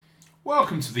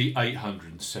Welcome to the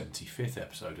 875th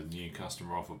episode of the New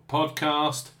Customer Offer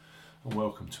podcast, and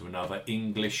welcome to another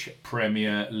English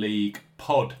Premier League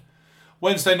pod.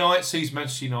 Wednesday night sees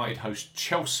Manchester United host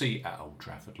Chelsea at Old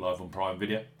Trafford, live on Prime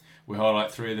Video. We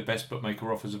highlight three of the best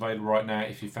bookmaker offers available right now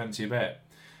if you fancy a bet.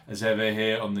 As ever,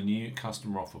 here on the New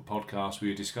Customer Offer podcast,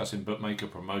 we are discussing bookmaker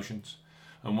promotions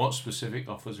and what specific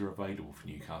offers are available for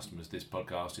new customers. This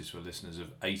podcast is for listeners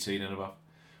of 18 and above.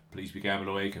 Please be gamble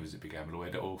aware. You can visit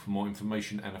begambleaware.org for more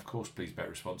information, and of course, please bet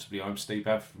responsibly. I'm Steve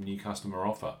Babb from New Customer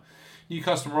Offer.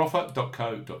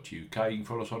 newcustomeroffer.co.uk. You can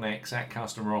follow us on X at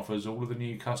Customer Offers. All of the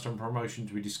new customer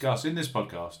promotions we discuss in this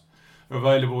podcast are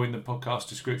available in the podcast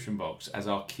description box as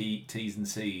our key T's and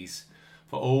C's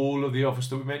for all of the offers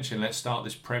that we mentioned. Let's start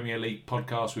this Premier League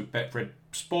podcast with Betfred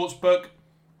Sportsbook.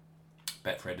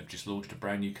 Betfred have just launched a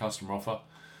brand new customer offer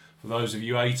for those of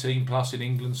you 18 plus in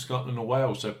England, Scotland or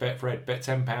Wales. So Betfred, bet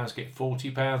 £10, get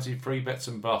 £40 in free bets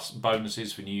and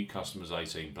bonuses for new customers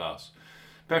 18 plus.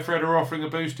 Betfred are offering a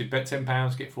boosted bet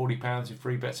 £10, get £40 in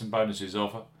free bets and bonuses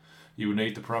offer. You will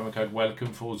need the promo code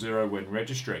WELCOME40 when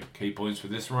registering. Key points for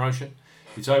this promotion: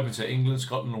 it's open to England,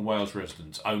 Scotland and Wales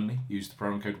residents only. Use the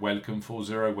promo code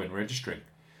WELCOME40 when registering.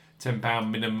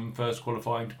 £10 minimum first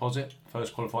qualifying deposit.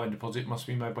 First qualifying deposit must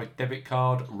be made by debit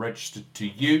card registered to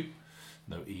you.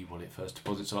 No e-wallet first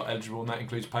deposits are eligible, and that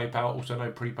includes PayPal. Also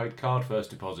no prepaid card first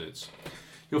deposits.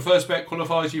 Your first bet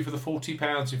qualifies you for the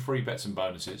 £40 in free bets and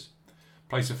bonuses.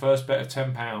 Place a first bet of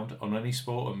 £10 on any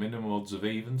sport at minimum odds of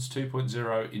evens,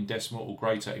 2.0 in decimal or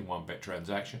greater in one bet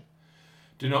transaction.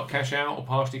 Do not cash out or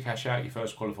partially cash out your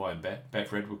first qualifying bet.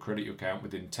 Betfred will credit your account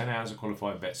within 10 hours of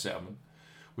qualifying bet settlement,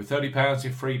 with £30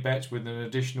 in free bets with an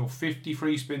additional 50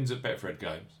 free spins at Betfred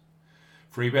games.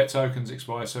 Free bet tokens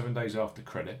expire 7 days after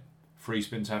credit. Free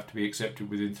spins have to be accepted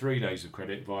within 3 days of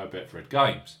credit via Betfred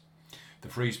games. The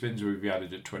free spins will be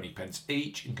valued at 20p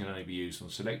each and can only be used on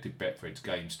selected Betfred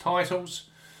games titles.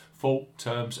 Full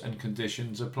terms and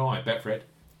conditions apply. Betfred,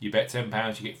 you bet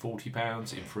 £10, you get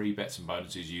 £40 in free bets and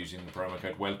bonuses using the promo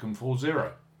code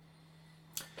WELCOME40.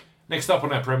 Next up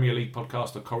on our Premier League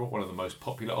podcast are Coral, one of the most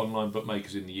popular online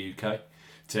bookmakers in the UK.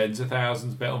 Tens of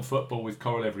thousands bet on football with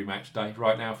Coral every match day.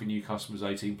 Right now, for new customers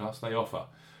 18 plus, they offer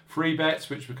free bets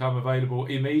which become available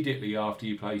immediately after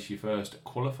you place your first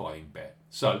qualifying bet.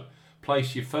 So,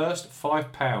 place your first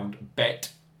 £5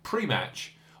 bet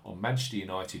pre-match on Manchester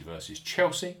United versus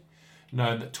Chelsea,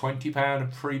 knowing that £20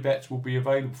 of free bets will be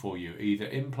available for you either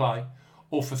in play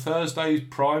or for Thursday's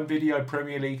Prime Video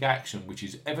Premier League action, which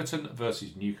is Everton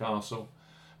versus Newcastle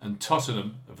and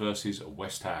Tottenham versus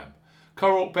West Ham.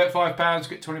 Coral, bet £5,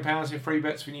 get £20 in free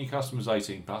bets for new customers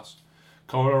 18 plus.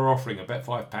 Coral are offering a bet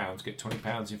 £5, get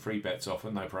 £20 in free bets offer.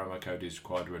 No promo code is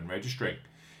required when registering.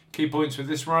 Key points for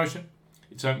this promotion: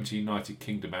 it's open to United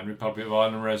Kingdom and Republic of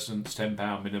Ireland residents.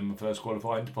 £10 minimum first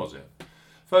qualifying deposit.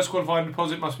 First qualifying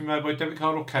deposit must be made by debit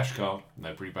card or cash card.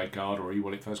 No prepaid card or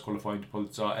e-wallet first qualifying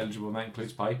deposits are eligible, and that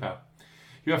includes PayPal.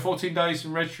 You have 14 days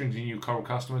in registering as a new Coral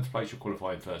customer to place your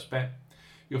qualifying first bet.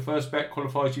 Your first bet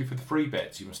qualifies you for the free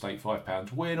bets. You must stake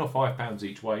 £5 win or £5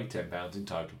 each way, £10 in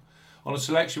total, on a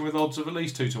selection with odds of at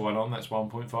least 2 to 1 on, that's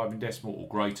 1.5 in decimal or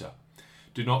greater.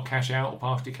 Do not cash out or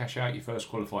partially cash out your first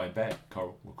qualifying bet.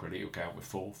 Coral will credit your account with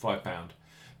full £5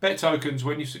 bet tokens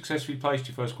when you've successfully placed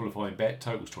your first qualifying bet,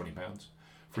 totals £20.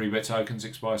 Free bet tokens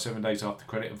expire 7 days after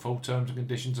credit and full terms and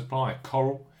conditions apply.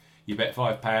 Coral, you bet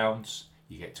 £5,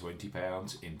 you get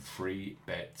 £20 in free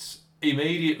bets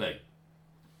immediately.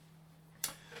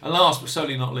 And last but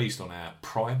certainly not least on our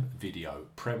Prime Video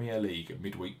Premier League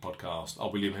midweek podcast are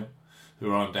William Hill,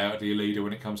 who are undoubtedly a leader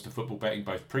when it comes to football betting,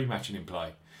 both pre-match and in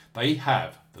play. They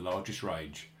have the largest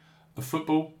range of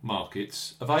football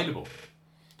markets available.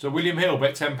 So William Hill,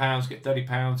 bet £10, get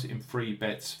 £30 in free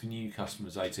bets for new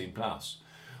customers 18 plus.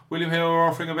 William Hill are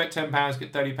offering a bet £10,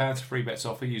 get £30 free bets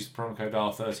offer. Use the promo code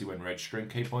R30 when registering.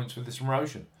 Key points for this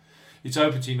promotion: it's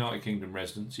open to United Kingdom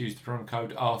residents. Use the promo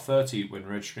code R30 when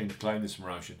registering to claim this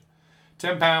promotion.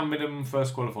 £10 minimum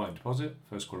first qualifying deposit.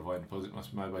 First qualifying deposit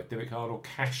must be made by debit card or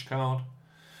cash card.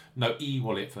 No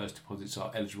e-wallet first deposits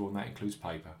are eligible, and that includes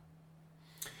PayPal.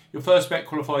 Your first bet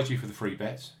qualifies you for the free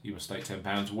bets. You must stake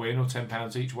 £10 win or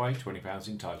 £10 each way, £20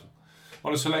 in total,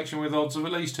 on a selection with odds of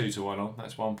at least 2 to 1 on,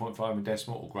 that's 1.5 in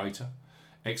decimal or greater.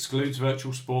 Excludes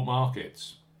virtual sport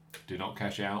markets. Do not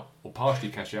cash out or partially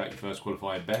cash out your first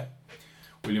qualifying bet.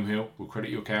 William Hill will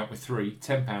credit your account with three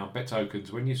 £10 bet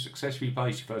tokens when you successfully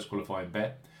place your first qualifying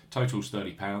bet, totals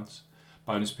 £30.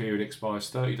 Bonus period expires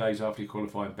 30 days after your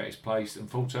qualifying bet is placed, and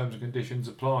full terms and conditions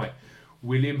apply.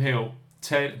 William Hill,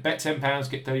 bet £10,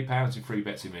 get £30 in free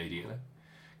bets immediately.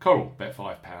 Coral, bet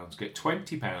 £5, get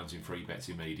 £20 in free bets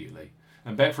immediately.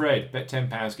 And Bet for Ed, bet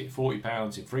 £10, get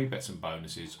 £40 in free bets and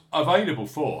bonuses. Available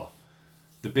for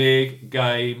the big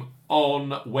game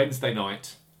on Wednesday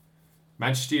night.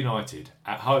 Manchester United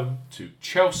at home to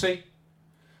Chelsea.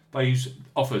 These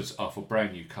offers are for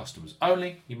brand new customers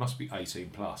only. You must be 18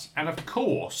 plus. And of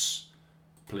course,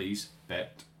 please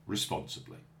bet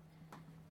responsibly.